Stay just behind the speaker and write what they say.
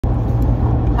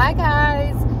Hi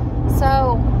guys.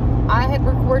 So I had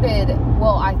recorded,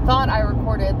 well, I thought I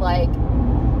recorded like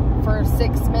for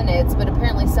 6 minutes, but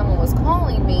apparently someone was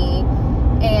calling me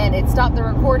and it stopped the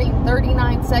recording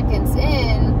 39 seconds in,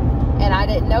 and I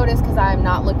didn't notice because I'm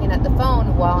not looking at the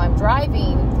phone while I'm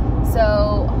driving.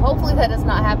 So hopefully that does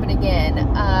not happen again.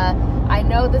 I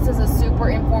know this is a super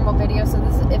informal video, so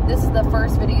if this is the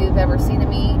first video you've ever seen of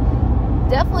me,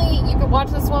 definitely you can watch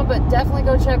this one, but definitely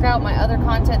go check out my other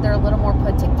content. They're a little more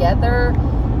put together.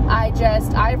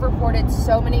 I've recorded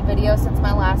so many videos since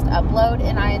my last upload,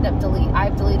 and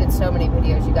I've deleted so many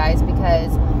videos, you guys,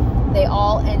 because they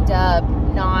all end up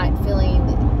not feeling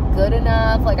good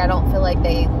enough. Like, I don't feel like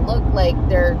they look like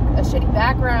they're a shitty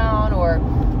background, or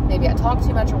maybe I talk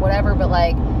too much or whatever, but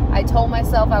like, I told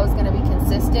myself I was going to be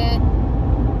consistent,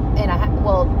 and I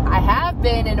have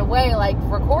been in a way. Like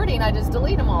recording, I just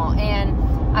delete them all, and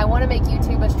I want to make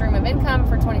YouTube a stream of income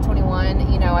for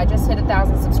 2021. You know, I just hit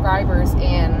 1,000 subscribers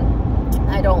and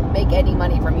I don't make any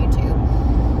money from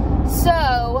YouTube.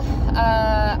 So,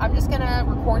 I'm just going to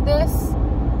record this,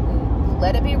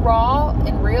 let it be raw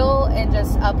and real, and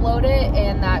just upload it,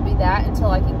 and that be that until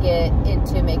I can get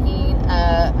into making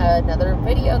another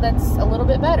video that's a little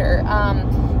bit better.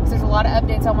 There's a lot of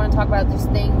updates I want to talk about. There's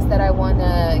things that I want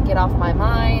to get off my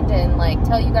mind and like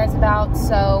tell you guys about.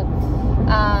 So,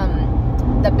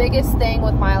 the biggest thing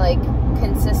with my like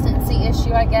consistency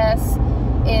issue, I guess,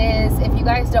 is, if you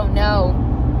guys don't know,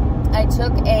 I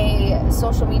took a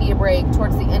social media break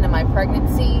towards the end of my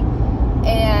pregnancy,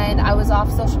 and I was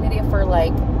off social media for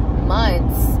like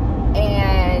months,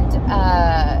 and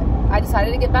I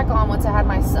decided to get back on once I had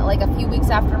my son. Like a few weeks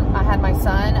after I had my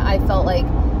son, I felt like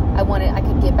I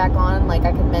could get back on, like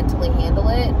I could mentally handle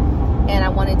it, and I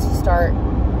wanted to start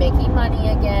making money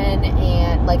again.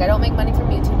 And like, I don't make money from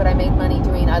YouTube, but I made money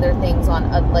doing other things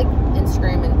on like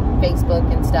Instagram and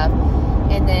Facebook and stuff.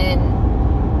 And then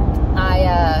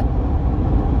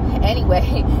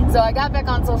anyway, so I got back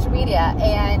on social media,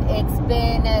 and it's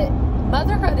been,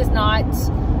 motherhood is not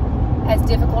as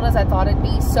difficult as I thought it'd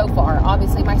be so far.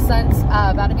 Obviously my son's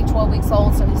about to be 12 weeks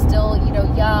old, so he's still, you know,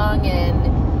 young,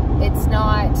 and it's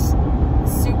not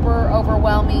super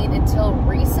overwhelming. Until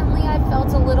recently I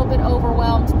felt a little bit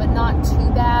overwhelmed, but not too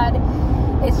bad.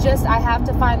 It's just, I have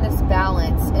to find this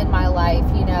balance in my life,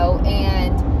 you know.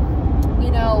 And you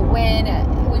know, when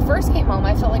we first came home,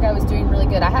 I felt like I was doing really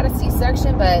good. I had a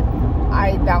C-section, but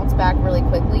I bounced back really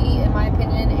quickly, in my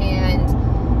opinion,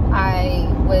 and I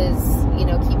was, you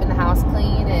know, keeping the house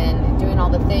clean and doing all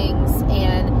the things.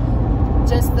 And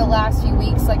just the last few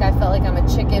weeks, like, I felt like I'm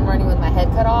a chicken running with my head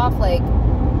cut off, like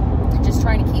just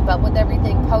trying to keep up with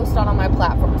everything, post on all my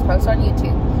platforms, post on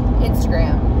YouTube,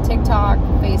 Instagram, TikTok,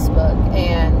 Facebook,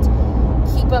 and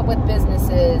keep up with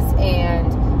businesses,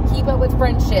 and keep up with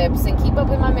friendships, and keep up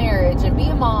with my marriage, and be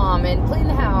a mom, and clean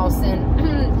the house,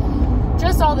 and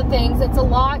just all the things. It's a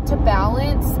lot to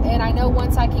balance, and I know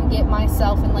once I can get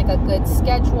myself in like a good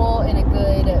schedule and a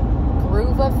good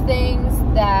groove of things,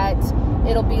 that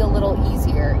it'll be a little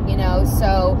easier, you know.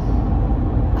 So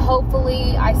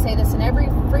hopefully, I say this in every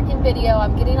freaking video,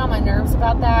 I'm getting on my nerves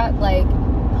about that. Like,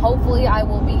 hopefully I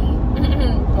will be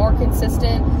more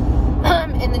consistent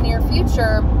in the near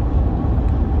future,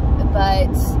 but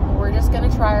we're just going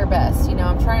to try our best. You know,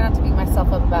 I'm trying not to beat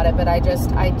myself up about it, but I just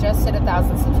hit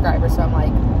 1,000 subscribers, so I'm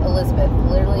like, Elizabeth,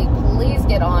 literally, please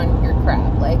get on your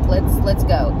crap. Like, let's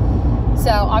go.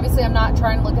 So obviously I'm not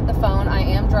trying to look at the phone. I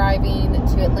am driving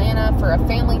to Atlanta for a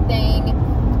family thing,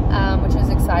 which is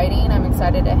exciting. I'm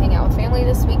excited to hang out with family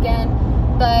this weekend.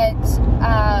 But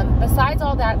besides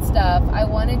all that stuff, I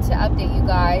wanted to update you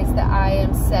guys that I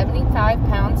am 75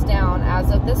 pounds down as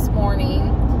of this morning.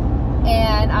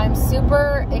 And I'm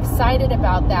super excited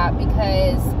about that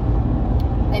because,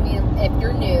 I mean, if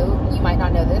you're new, you might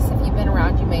not know this. If you've been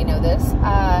around, you may know this.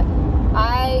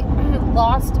 I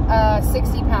lost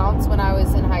 60 pounds when I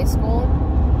was in high school.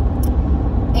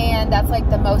 And that's like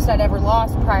the most I'd ever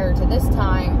lost prior to this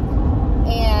time.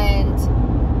 And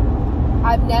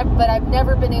I've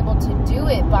never been able to do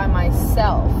it by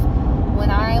myself. When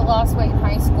I lost weight in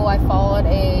high school, I followed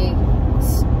a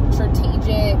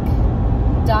strategic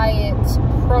diet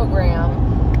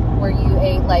program where you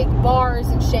ate like bars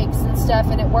and shakes and stuff,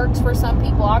 and it worked for some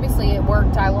people. Obviously it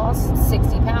worked. I lost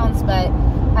 60 pounds, but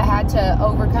I had to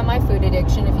overcome my food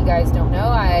addiction. If you guys don't know,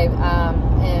 I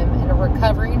am a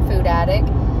recovering food addict,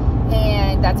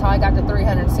 and that's how I got to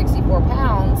 364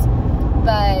 pounds.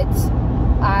 But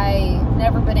I've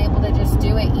never been able to just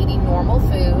do it eating normal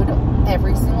food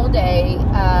every single day,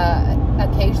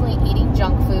 occasionally eating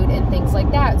junk food and things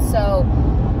like that. So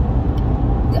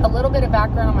a little bit of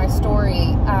background on my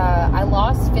story. I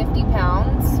lost 50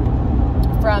 pounds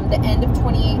from end of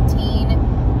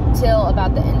 2018 till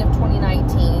about the end of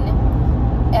 2019.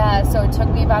 So it took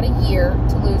me about a year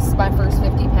to lose my first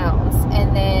 50 pounds.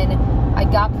 And then I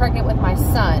got pregnant with my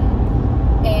son.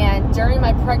 And during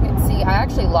my pregnancy, I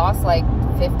actually lost like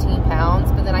 15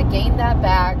 pounds, but then I gained that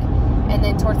back. And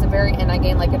then towards the very end, I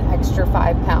gained like an extra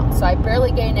 5 pounds. So I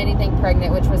barely gained anything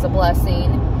pregnant, which was a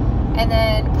blessing. And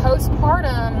then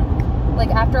postpartum, like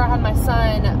after I had my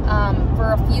son,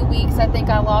 for a few weeks, I think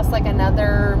I lost like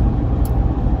another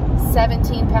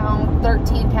 17 pounds,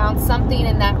 13 pounds, something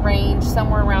in that range,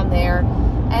 somewhere around there.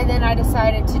 And then I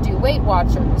decided to do Weight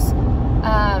Watchers.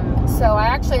 So I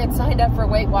actually had signed up for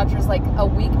Weight Watchers like a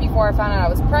week before I found out I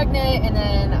was pregnant, and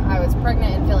then I was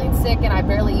pregnant and feeling sick, and I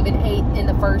barely even ate in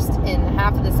the first and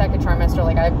half of the second trimester.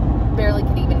 Like I barely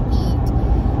could even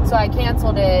eat. So I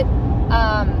canceled it.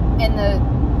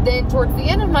 Then towards the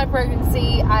end of my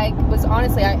pregnancy, I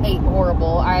ate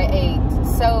horrible. I ate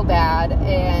so bad,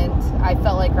 and I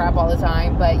felt like crap all the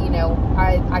time. But, you know,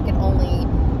 I could only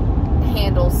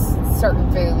handle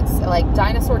certain foods. Like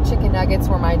dinosaur chicken nuggets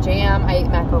were my jam. I ate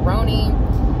macaroni.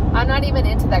 I'm not even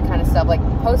into that kind of stuff. Like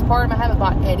postpartum, I haven't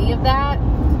bought any of that.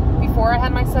 Before I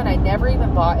had my son, I never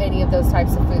even bought any of those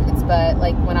types of foods. But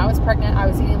like when I was pregnant, I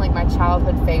was eating like my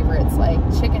childhood favorites, like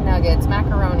chicken nuggets,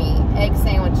 macaroni, egg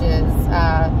sandwiches,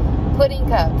 pudding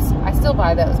cups. I still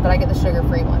buy those, but I get the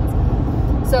sugar-free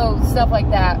ones. So stuff like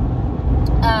that.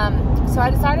 So I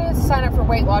decided to sign up for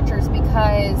Weight Watchers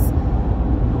because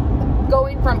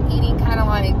going from eating kind of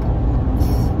like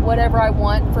whatever I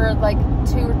want for like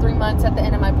 2 or 3 months at the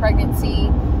end of my pregnancy,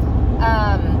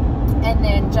 and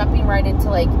then jumping right into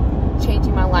like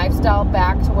changing my lifestyle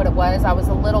back to what it was, I was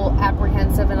a little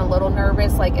apprehensive and a little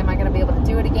nervous. Like, am I going to be able to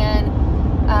do it again?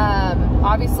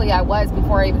 Obviously I was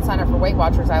before I even signed up for Weight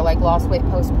Watchers. I like lost weight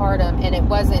postpartum, and it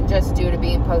wasn't just due to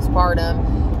being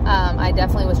postpartum. I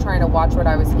definitely was trying to watch what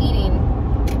I was eating,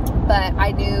 but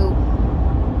I knew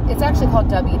it's actually called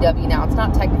WW now. It's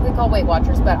not technically called Weight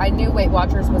Watchers, but I knew Weight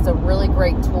Watchers was a really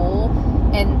great tool,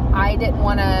 and I didn't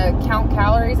want to count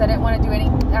calories. I didn't want to do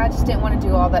I just didn't want to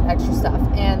do all that extra stuff.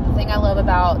 And the thing I love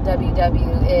about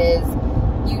WW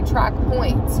is you track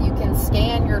points. You can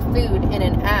scan your food in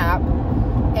an app,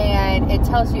 and it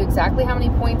tells you exactly how many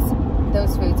points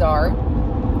those foods are,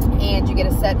 and you get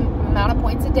a set amount of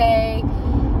points a day.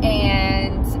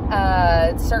 And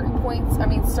certain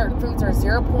foods are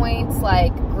 0 points,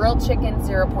 like grilled chicken,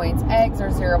 0 points, eggs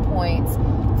are 0 points,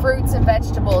 fruits and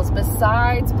vegetables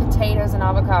besides potatoes and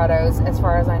avocados, as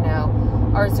far as I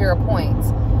know, are 0 points.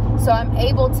 So I'm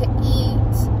able to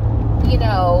eat, you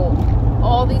know,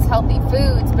 all these healthy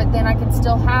foods, but then I can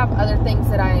still have other things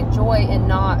that I enjoy and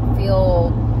not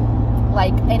feel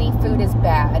like any food is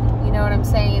bad. You know what I'm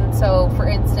saying? So for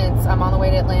instance, I'm on the way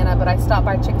to Atlanta, but I stopped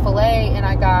by Chick-fil-A and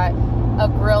I got a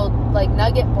grilled like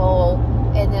nugget bowl,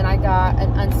 and then I got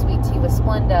an unsweet tea with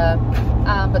Splenda,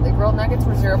 but the grilled nuggets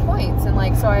were 0 points. And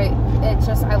like, so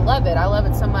I love it. I love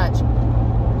it so much.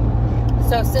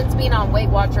 So since being on Weight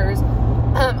Watchers,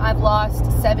 I've lost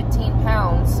 17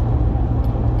 pounds,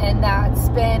 and that's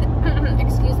been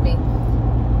excuse me,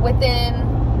 within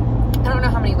I don't know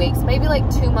how many weeks, maybe like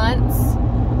 2 months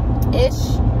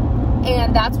ish.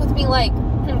 And that's with me like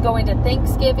going to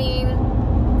Thanksgiving.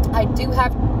 I do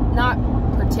have not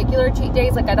particular cheat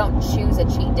days. Like I don't choose a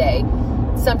cheat day.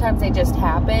 Sometimes they just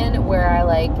happen where I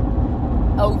like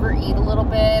overeat a little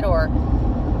bit, or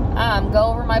go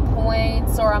over my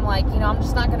points, or I'm like, you know, I'm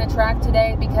just not going to track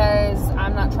today because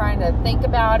I'm not trying to think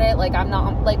about it. Like I'm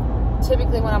not, like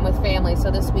typically when I'm with family,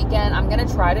 so this weekend I'm going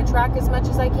to try to track as much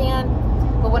as I can.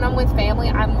 But when I'm with family,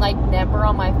 I'm like never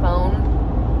on my phone.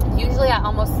 Usually I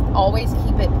almost always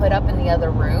keep it put up in the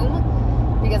other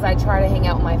room because I try to hang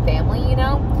out with my family, you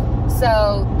know.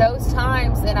 So those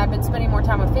times, and I've been spending more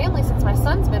time with family since my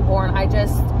son's been born, I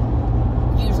just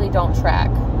usually don't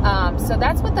track. So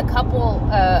that's with a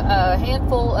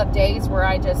handful of days where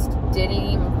I just didn't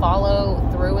even follow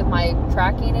through with my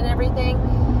tracking and everything.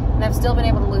 And I've still been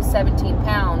able to lose 17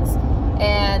 pounds.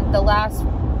 And the last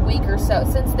week or so,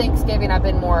 since Thanksgiving, I've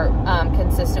been more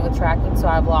consistent with tracking. So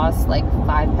I've lost like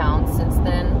 5 pounds since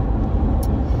then.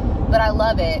 But I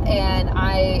love it. And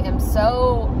I am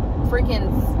so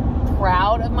freaking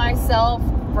proud of myself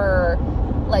for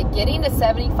like getting to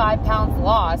 75 pounds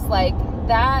lost. Like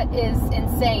that is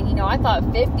insane. You know, I thought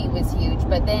 50 was huge,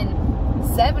 but then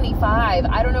 75,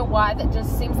 I don't know why, that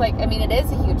just seems like, I mean, it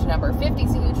is a huge number. 50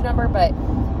 is a huge number, but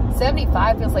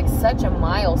 75 feels like such a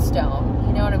milestone.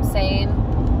 You know what I'm saying?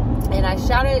 And I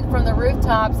shouted from the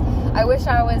rooftops. I wish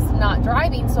I was not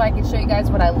driving so I could show you guys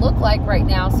what I look like right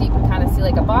now, so you can kind of see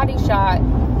like a body shot.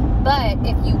 But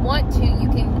if you want to, you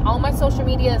can, all my social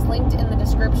media is linked in the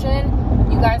description.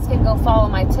 You guys can go follow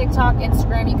my TikTok,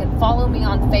 Instagram. You can follow me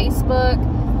on Facebook.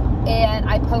 And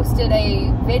I posted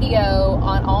a video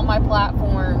on all my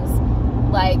platforms,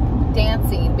 like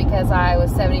dancing, because I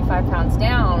was 75 pounds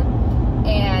down.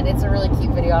 And it's a really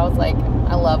cute video. I was like,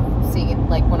 I love seeing,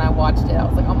 like, when I watched it, I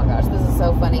was like, oh my gosh, this is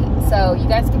so funny. So you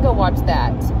guys can go watch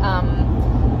that.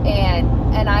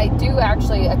 And I do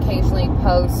actually occasionally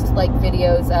post, like,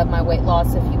 videos of my weight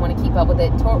loss if you want to keep up with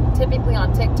it, typically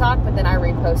on TikTok, but then I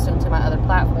repost them to my other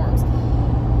platforms.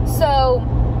 So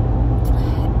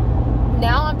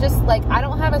now I'm just like, I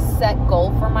don't have a set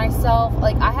goal for myself.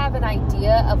 Like, I have an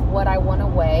idea of what I want to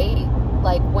weigh,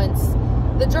 like, once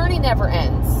the journey never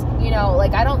ends, you know,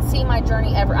 like, I don't see my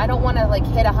journey ever. I don't want to, like,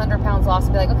 hit 100 pounds loss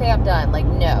and be like, okay, I'm done. Like,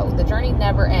 no, the journey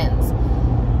never ends.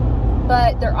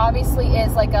 But there obviously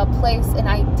is, like, a place, an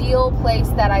ideal place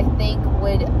that I think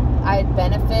I'd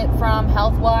benefit from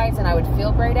health-wise and I would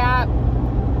feel great at.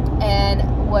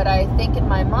 And what I think in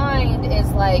my mind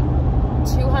is, like,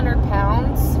 200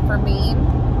 pounds for me.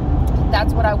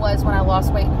 That's what I was when I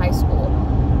lost weight in high school.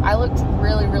 I looked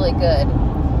really, really good.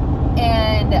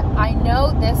 And I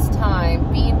know this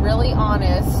time, being really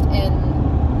honest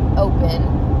and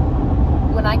open,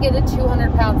 when I get to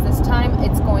 200 pounds this time,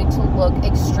 it's going to look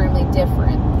extremely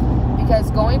different. Because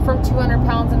going from 200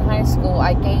 pounds in high school,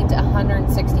 I gained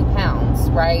 160 pounds,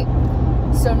 right?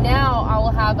 So now I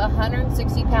will have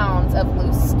 160 pounds of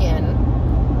loose skin.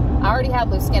 I already had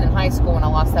loose skin in high school when I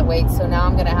lost that weight, so now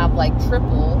I'm going to have, like,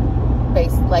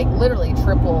 literally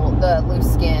triple the loose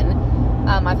skin.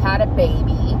 I've had a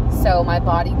baby, so my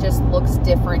body just looks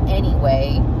different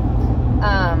anyway.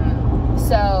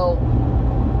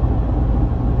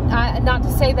 Not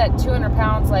to say that 200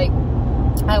 pounds, like,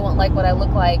 I won't like what I look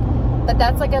like, but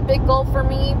that's, like, a big goal for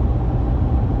me.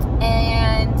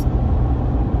 And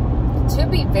to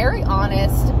be very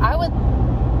honest, I would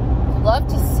love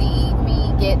to see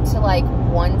me get to, like,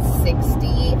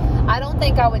 160. I don't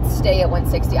think I would stay at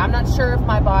 160. I'm not sure if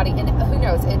my body, and who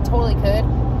knows, it totally could,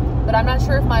 but I'm not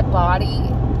sure if my body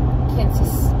can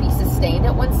be sustained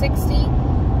at 160.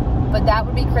 But that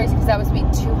would be crazy because that would be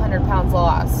 200 pounds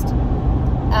lost.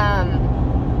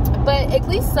 But at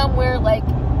least somewhere, like,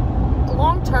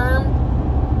 long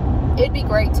term, it'd be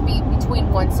great to be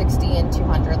between 160 and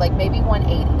 200. Like, maybe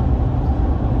 180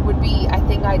 would be, I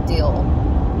think, ideal.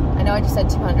 I know I just said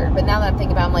 200, but now that I'm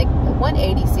thinking about it, I'm like,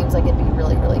 180 seems like it'd be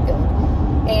really, really good.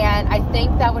 And I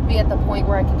think that would be at the point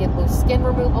where I could get loose skin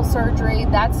removal surgery.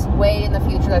 That's way in the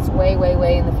future. That's way, way,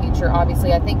 way in the future.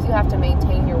 Obviously, I think you have to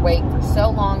maintain your weight for so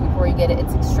long before you get it.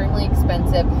 It's extremely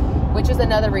expensive, which is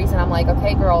another reason I'm like,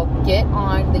 okay, girl, get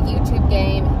on the YouTube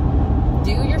game.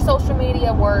 Do your social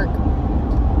media work.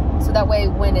 So that way,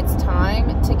 when it's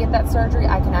time to get that surgery,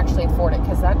 I can actually afford it.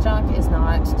 Because that junk is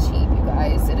not cheap, you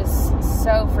guys. It is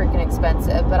so freaking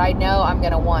expensive. But I know I'm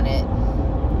going to want it.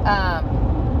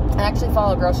 I actually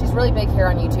follow a girl. She's really big here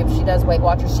on YouTube. She does Weight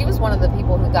Watchers. She was one of the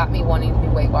people who got me wanting to do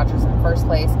Weight Watchers in the first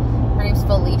place. Her name's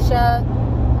Felicia.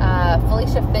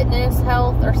 Felicia Fitness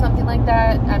Health or something like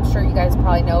that. I'm sure you guys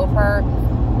probably know of her.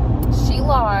 She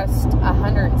lost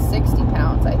 160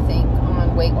 pounds, I think,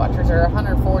 on Weight Watchers, or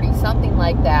 140, something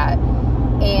like that.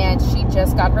 And she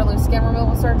just got her loose skin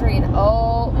removal surgery. And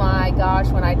oh my gosh,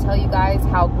 when I tell you guys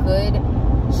how good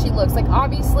she looks, like,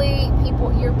 obviously,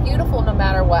 people, you're beautiful no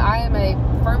matter what. I am a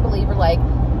firm believer, like,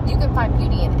 you can find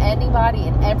beauty in anybody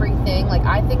and everything. Like,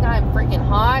 I think I'm freaking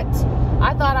hot.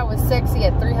 I thought I was sexy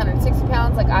at 360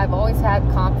 pounds. Like, I've always had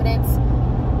confidence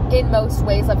in most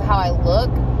ways of how I look,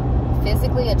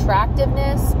 physically,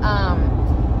 attractiveness.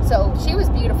 So she was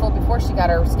beautiful before she got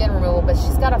her skin removal, but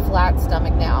she's got a flat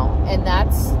stomach now, and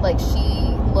that's, like,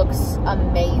 she looks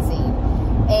amazing.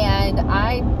 And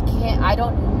I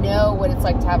don't know what it's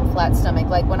like to have a flat stomach.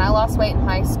 Like, when I lost weight in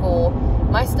high school,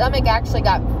 my stomach actually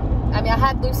got, I mean, I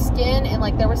had loose skin and,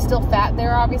 like, there was still fat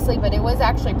there, obviously, but it was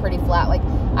actually pretty flat. Like,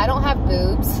 I don't have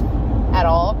boobs at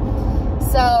all.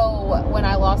 So when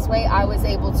I lost weight, I was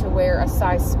able to wear a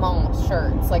size small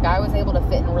shirts. Like, I was able to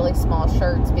fit in really small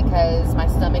shirts because my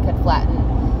stomach had flattened.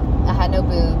 I had no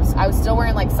boobs. I was still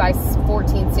wearing, like, size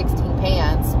 14, 16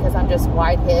 pants because I'm just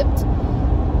wide-hipped.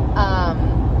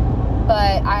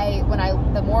 But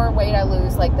the more weight I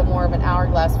lose, like, the more of an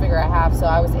hourglass figure I have. So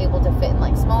I was able to fit in,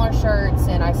 like, smaller shirts,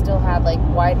 and I still had, like,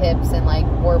 wide hips and, like,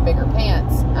 wore bigger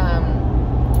pants.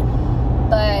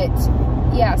 But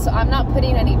yeah, so I'm not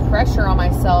putting any pressure on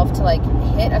myself to, like,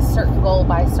 hit a certain goal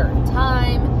by a certain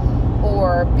time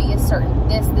or be a certain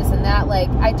this and that. Like,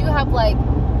 I do have, like,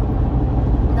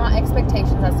 not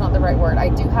expectations, that's not the right word. I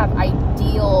do have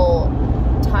ideal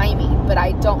timing, but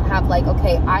I don't have, like,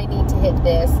 okay, I need to hit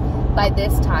this by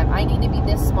this time. I need to be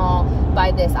this small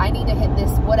by this. I need to hit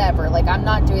this, whatever. Like, I'm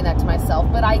not doing that to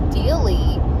myself. But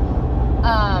ideally,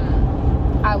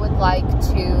 I would like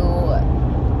to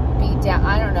be down,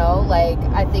 I don't know, like,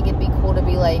 I think it'd be cool to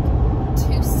be like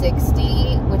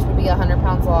 260, which would be 100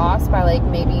 pounds lost by like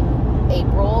maybe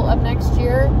April of next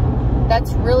year.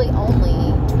 That's really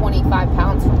only 25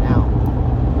 pounds from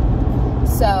now.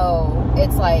 So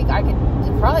it's like, I could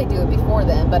probably do it before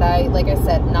then, but like I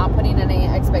said, not putting any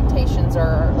expectations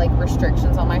or like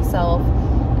restrictions on myself.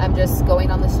 I'm just going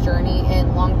on this journey,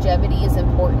 and longevity is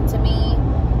important to me.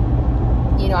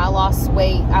 You know, I lost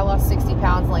weight. I lost 60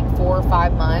 pounds in like 4 or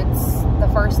 5 months the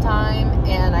first time,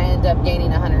 and I ended up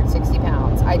gaining 160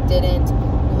 pounds. I didn't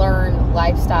learn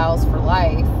lifestyles for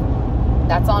life.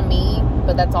 That's on me,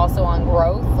 but that's also on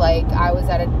growth. Like, I was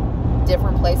at a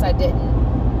different place. I didn't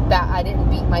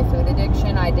beat my food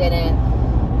addiction. I didn't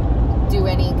do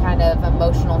any kind of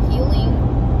emotional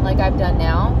healing like I've done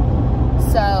now.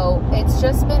 So it's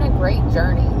just been a great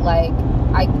journey. Like,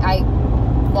 I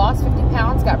lost 50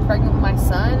 pounds, got pregnant with my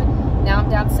son. Now I'm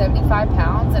down 75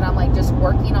 pounds, and I'm like just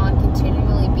working on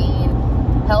continually being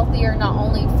healthier, not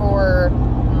only for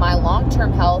my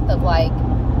long-term health of like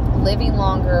living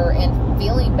longer and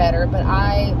feeling better, but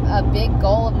a big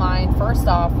goal of mine, first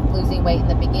off, losing weight in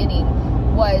the beginning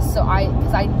was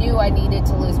because I knew I needed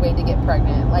to lose weight to get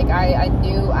pregnant. Like, I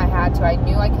knew I had to. I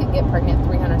knew I couldn't get pregnant at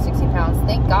 360 pounds.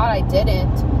 Thank God I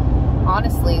didn't.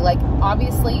 Honestly, like,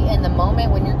 obviously in the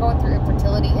moment when you're going through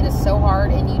infertility, it is so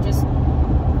hard, and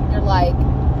you're like,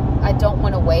 I don't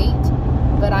want to wait,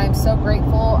 but I'm so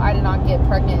grateful I did not get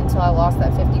pregnant until I lost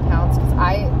that 50 pounds, because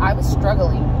I was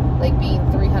struggling, like, being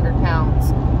 300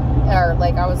 pounds, or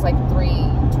like I was like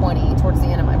 320 towards the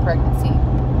end of my pregnancy,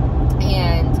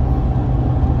 and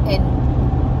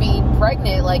being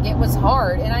pregnant, like, it was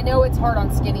hard. And I know it's hard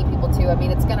on skinny people too. I mean,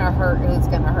 it's gonna hurt who's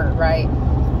gonna hurt, right?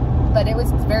 But it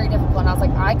was very difficult, and I was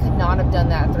like, I could not have done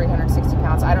that at 360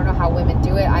 pounds. I don't know how women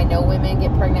do it. I know women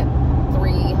get pregnant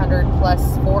 300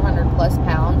 plus, 400 plus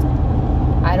pounds.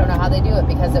 I don't know how they do it,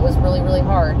 because it was really, really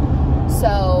hard.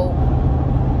 So,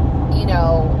 you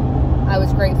know, I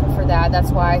was grateful for that.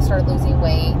 That's why I started losing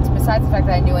weight. Besides the fact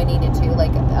that I knew I needed to,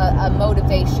 like, a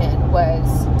motivation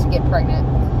was to get pregnant.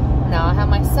 Now I have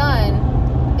my son,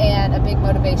 and a big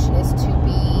motivation is to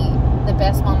be the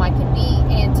best mom I can be,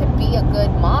 and to be a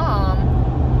good mom.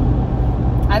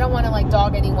 I don't want to like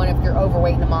dog anyone if you're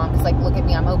overweight and a mom, because like, look at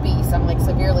me, I'm obese. I'm like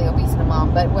severely obese and a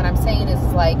mom. But what I'm saying is,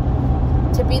 like,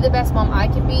 to be the best mom I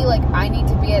can be, like, I need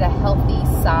to be at a healthy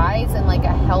size, and like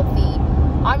a healthy,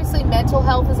 obviously mental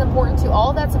health is important too.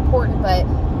 All that's important, but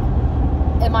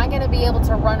am I going to be able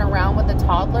to run around with a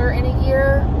toddler in a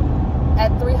year at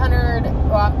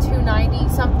 290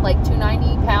 something, like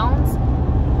 290 pounds?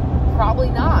 Probably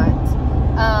not.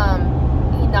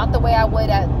 Not the way I would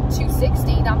at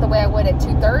 260, not the way I would at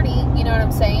 230, you know what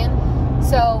I'm saying?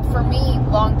 So for me,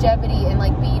 longevity and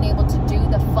like being able to do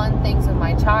the fun things with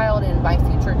my child and my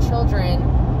future children,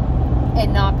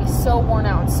 and not be so worn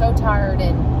out and so tired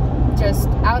and just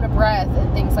out of breath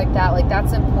and things like that, like,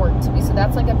 that's important to me. So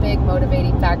that's like a big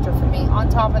motivating factor for me. On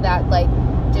top of that, like,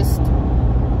 just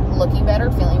looking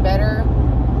better, feeling better,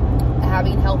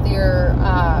 having healthier,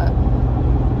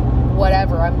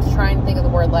 whatever, I'm trying to think of the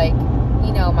word, like,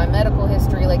 you know, my medical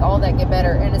history, like, all that get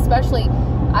better. And especially,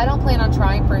 I don't plan on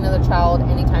trying for another child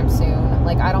anytime soon.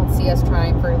 Like, I don't see us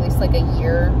trying for at least like a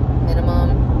year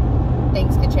minimum.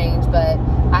 Things could change, but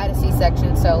I had a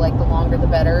C-section, so like the longer the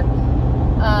better.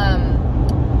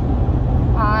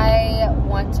 I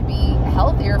want to be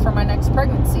healthier for my next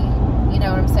pregnancy. You know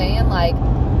what I'm saying? Like,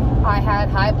 I had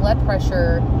high blood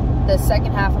pressure the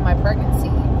second half of my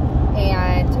pregnancy,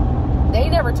 and they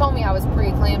never told me I was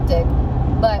preeclamptic,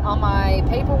 but on my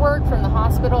paperwork from the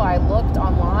hospital, I looked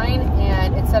online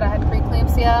and it said I had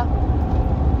preeclampsia.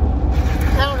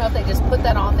 I don't know if they just put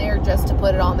that on there just to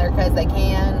put it on there because they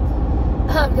can,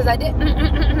 because I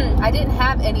didn't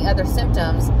have any other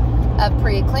symptoms of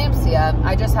preeclampsia.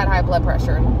 I just had high blood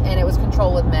pressure, and it was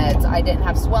controlled with meds. I didn't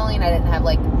have swelling. I didn't have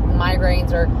like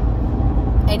migraines or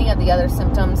any of the other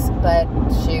symptoms, but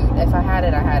shoot, if I had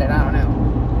it, I had it. I don't know.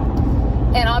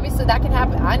 And obviously that can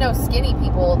happen. I know skinny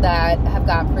people that have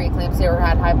got preeclampsia or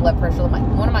had high blood pressure.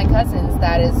 One of my cousins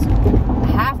that is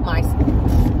half my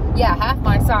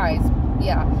size.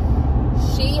 Yeah.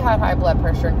 She had high blood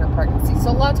pressure in her pregnancy.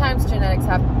 So a lot of times genetics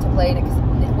have to play in it.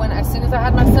 As soon as I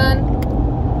had my son,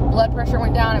 blood pressure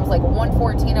went down. It was like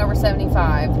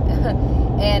 114/75.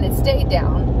 And it stayed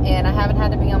down. And I haven't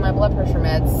had to be on my blood pressure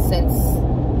meds since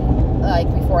like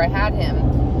before I had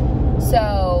him.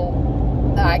 So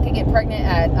I could get pregnant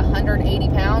at 180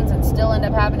 pounds and still end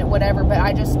up having it, whatever. But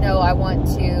I just know I want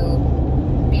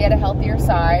to be at a healthier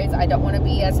size. I don't want to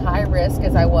be as high risk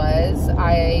as I was.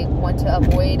 I want to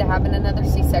avoid having another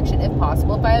C-section if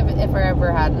possible. If I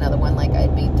ever had another one, like,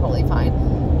 I'd be totally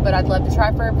fine. But I'd love to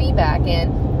try for a VBAC.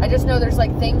 And I just know there's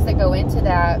like things that go into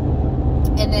that.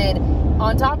 And then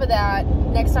on top of that,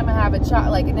 next time I have a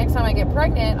child, like next time I get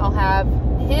pregnant, I'll have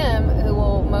him, who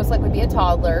will most likely be a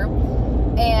toddler,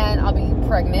 and I'll be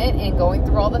pregnant and going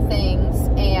through all the things,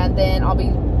 and then I'll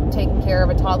be taking care of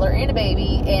a toddler and a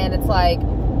baby, and it's like,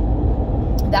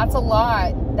 that's a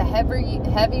lot. The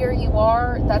heavier you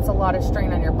are, that's a lot of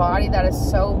strain on your body. That is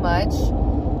so much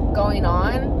going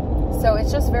on. So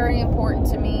it's just very important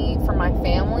to me for my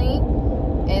family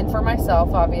and for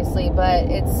myself, obviously, but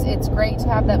it's great to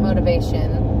have that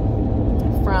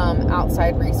motivation from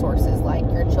outside resources, like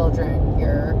your children,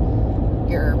 your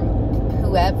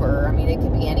whoever. I mean, it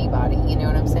could be anybody, you know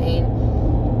what I'm saying?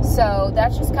 So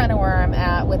that's just kind of where I'm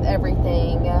at with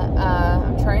everything.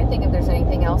 I'm trying to think if there's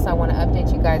anything else I want to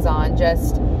update you guys on.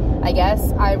 Just, I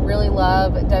guess I really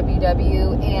love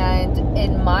WW, and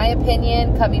in my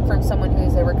opinion, coming from someone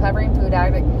who's a recovering food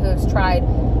addict who's tried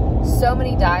so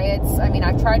many diets. I mean,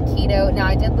 I've tried keto. Now,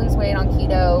 I did lose weight on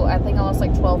keto. I think I lost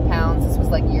like 12 pounds. This was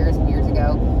like years and years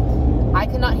ago. I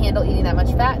could not handle eating that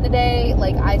much fat in a day.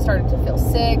 Like, I started to feel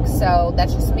sick. So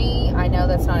that's just me. I know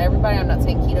that's not everybody. I'm not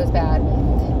saying keto is bad,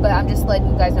 but I'm just letting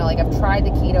you guys know, like, I've tried the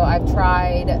keto. I've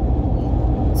tried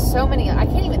so many, I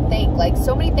can't even think, like,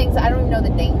 so many things I don't even know the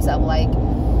names of. Like,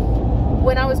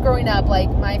 when I was growing up, like,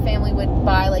 my family would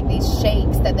buy like these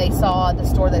shakes that they saw at the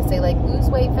store that say like lose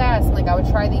weight fast, and like I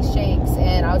would try these shakes,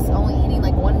 and I was only eating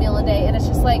like 1 meal a day, and it's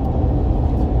just like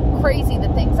crazy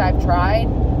the things I've tried.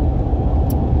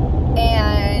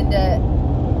 And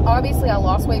obviously I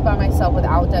lost weight by myself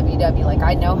without WW. Like,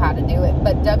 I know how to do it,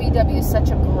 but WW is such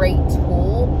a great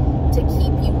tool to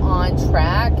keep you on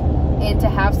track and to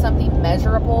have something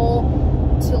measurable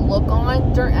to look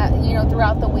on during, you know,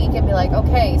 throughout the week, and be like,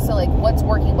 okay, so like what's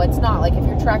working, what's not. Like, if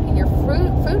you're tracking your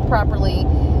food properly,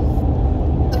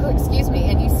 excuse me,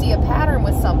 and you see a pattern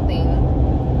with something,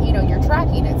 you know, you're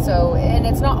tracking it. So, and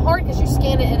it's not hard because you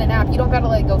scan it in an app. You don't got to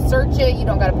like go search it. You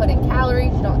don't got to put in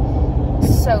calories. You don't.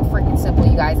 It's so freaking simple,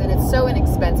 you guys, and it's so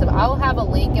inexpensive. I'll have a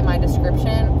link in my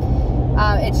description.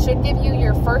 It should give you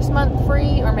your first month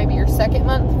free, or maybe your second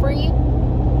month free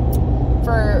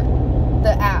for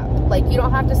the app. Like, you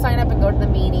don't have to sign up and go to the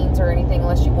meetings or anything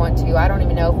unless you want to. I don't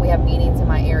even know if we have meetings in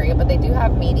my area, but they do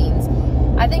have meetings.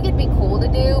 I think it'd be cool to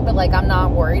do, but like, I'm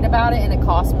not worried about it, and it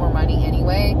costs more money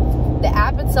anyway. The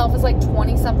app itself is like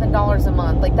 $20-something a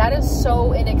month. Like, that is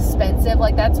so inexpensive.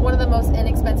 Like, that's one of the most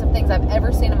inexpensive things I've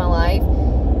ever seen in my life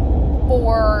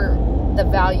for the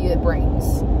value it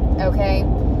brings. Okay?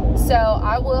 So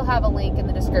I will have a link in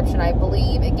the description. I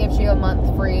believe it gives you a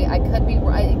month free. I could be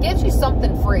right. It gives you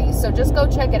something free. So just go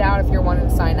check it out if you're wanting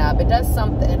to sign up. It does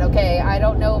something, okay? I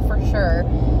don't know for sure,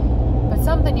 but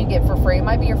something you get for free. It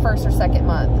might be your first or second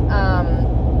month.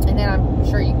 And then I'm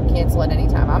sure you can cancel it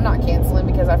anytime. I'm not canceling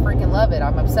because I freaking love it.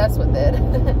 I'm obsessed with it.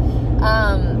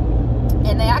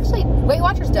 And they actually, Weight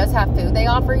Watchers does have food they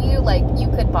offer you. Like, you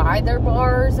could buy their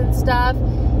bars and stuff.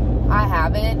 I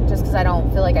haven't, just because I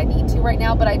don't feel like I need to right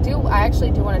now, but I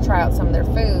actually do want to try out some of their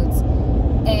foods,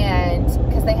 and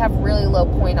because they have really low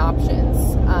point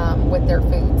options with their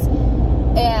foods.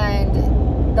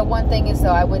 And the one thing is,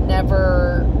 though, I would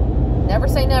never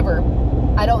say never.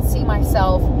 I don't see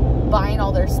myself buying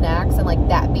all their snacks and like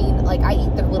that being like, I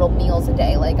eat their little meals a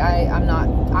day. Like,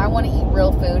 I want to eat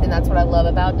real food, and that's what I love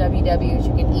about WW is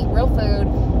you can eat real food.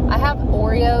 I have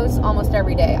Oreos almost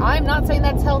every day. I'm not saying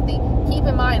that's healthy. Keep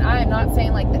in mind, I am not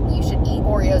saying like that you should eat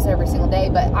Oreos every single day,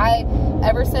 but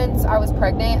ever since I was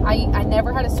pregnant, I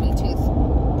never had a sweet tooth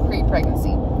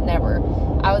pre-pregnancy. Never.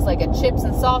 I was like a chips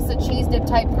and salsa, cheese dip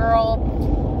type girl.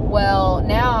 Well,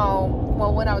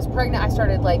 when I was pregnant, I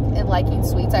started like liking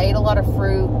sweets. I ate a lot of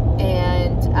fruit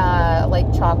and like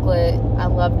chocolate. I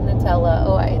love Nutella.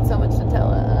 Oh, I ate so much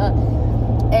Nutella.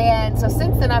 And so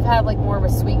since then, I've had like more of a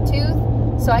sweet tooth.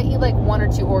 So I eat like 1 or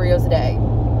 2 Oreos a day.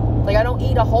 Like, I don't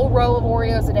eat a whole row of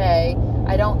Oreos a day.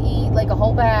 I don't eat like a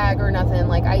whole bag or nothing.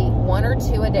 Like, I eat 1 or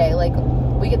 2 a day. Like,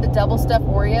 we get the double stuffed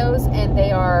Oreos, and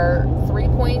they are 3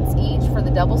 points each for the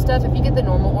double stuff. If you get the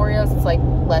normal Oreos, it's like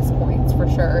less points for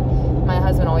sure. My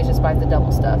husband always just buys the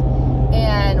double stuff.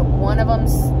 And one of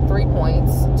them's 3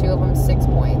 points, 2 of them 6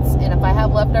 points. And if I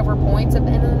have leftover points at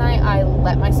the end of the night, I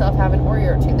let myself have an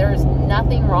Oreo or 2. There is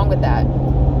nothing wrong with that.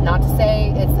 Not to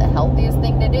say it's the healthiest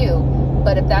thing to do,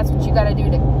 but if that's what you got to do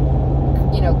to,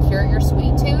 you know, cure your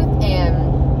sweet tooth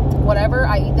and whatever.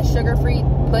 I eat the sugar-free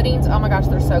puddings. Oh my gosh,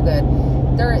 they're so good.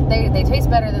 They taste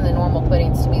better than the normal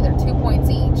puddings to me. They're 2 points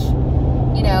each,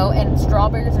 you know, and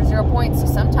strawberries are 0 points. So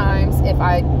sometimes if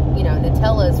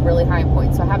Nutella is really high in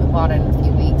points, so I haven't bought it in a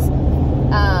few weeks.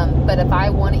 But if I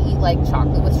want to eat like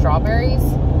chocolate with strawberries,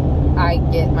 I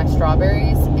get my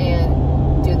strawberries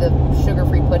and do the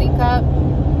sugar-free pudding cup.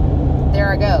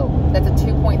 There I go. That's a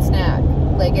 2 point snack.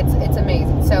 Like, it's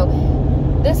amazing. So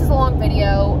this is a long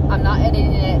video. I'm not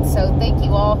editing it. So thank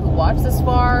you all who watched this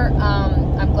far.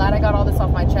 I'm glad I got all this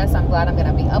off my chest. I'm glad I'm going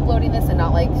to be uploading this and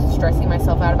not like stressing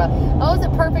myself out about, oh, is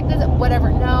it perfect? Is it whatever?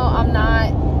 No, I'm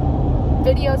not.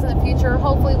 Videos in the future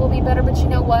hopefully will be better, but you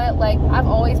know what? Like, I've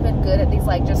always been good at these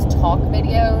like just talk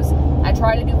videos. I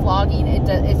try to do vlogging.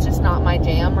 It's just not my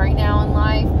jam right now in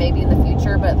life. Maybe in the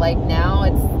future, but like now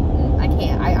I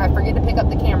can't. I forget to pick up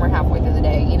the camera halfway through the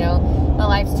day, you know? My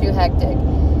life's too hectic.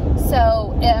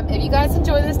 So, if you guys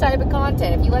enjoy this type of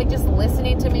content, if you like just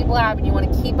listening to me blab and you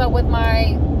want to keep up with my,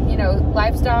 you know,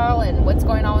 lifestyle and what's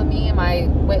going on with me and my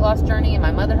weight loss journey and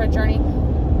my motherhood journey,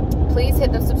 please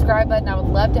hit the subscribe button. I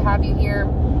would love to have you here.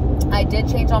 I did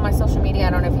change all my social media. I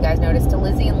don't know if you guys noticed, to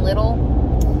Lizzy and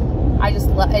Little. I just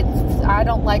love it. I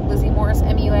don't like Lizzy Morris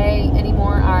MUA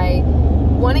anymore. I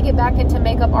want to get back into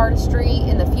makeup artistry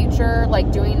in the future,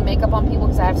 like doing makeup on people,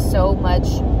 because I have so much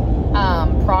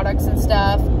products and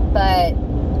stuff, but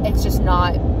it's just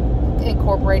not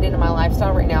incorporated into my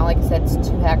lifestyle right now. Like I said, it's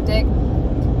too hectic.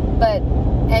 But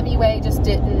MUA just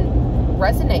didn't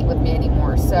resonate with me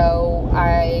anymore, so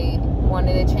I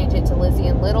wanted to change it to Lizzy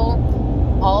and Little.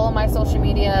 All of my social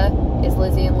media is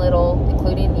Lizzy and Little,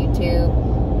 including YouTube.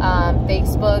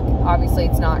 Facebook, obviously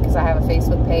it's not, because I have a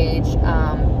Facebook page,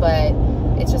 but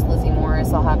it's just Lizzy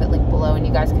Morris. I'll have it linked below, and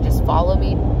you guys could just follow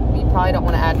me. You probably don't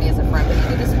want to add me as a friend, but you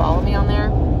can just follow me on there.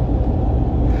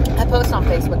 I post on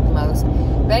Facebook the most.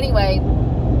 But anyway,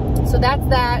 so that's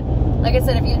that. Like I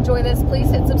said, if you enjoy this, please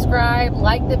hit subscribe,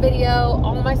 like the video.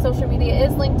 All my social media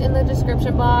is linked in the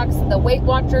description box. The Weight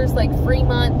Watchers, like, free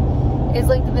month is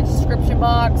linked in the description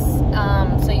box.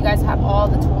 So you guys have all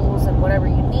the tools and whatever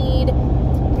you need.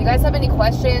 If you guys have any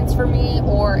questions for me,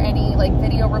 or any like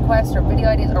video requests or video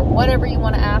ideas or whatever you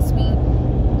want to ask me,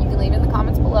 you can leave in the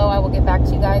comments below. I will get back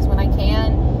to you guys when I can.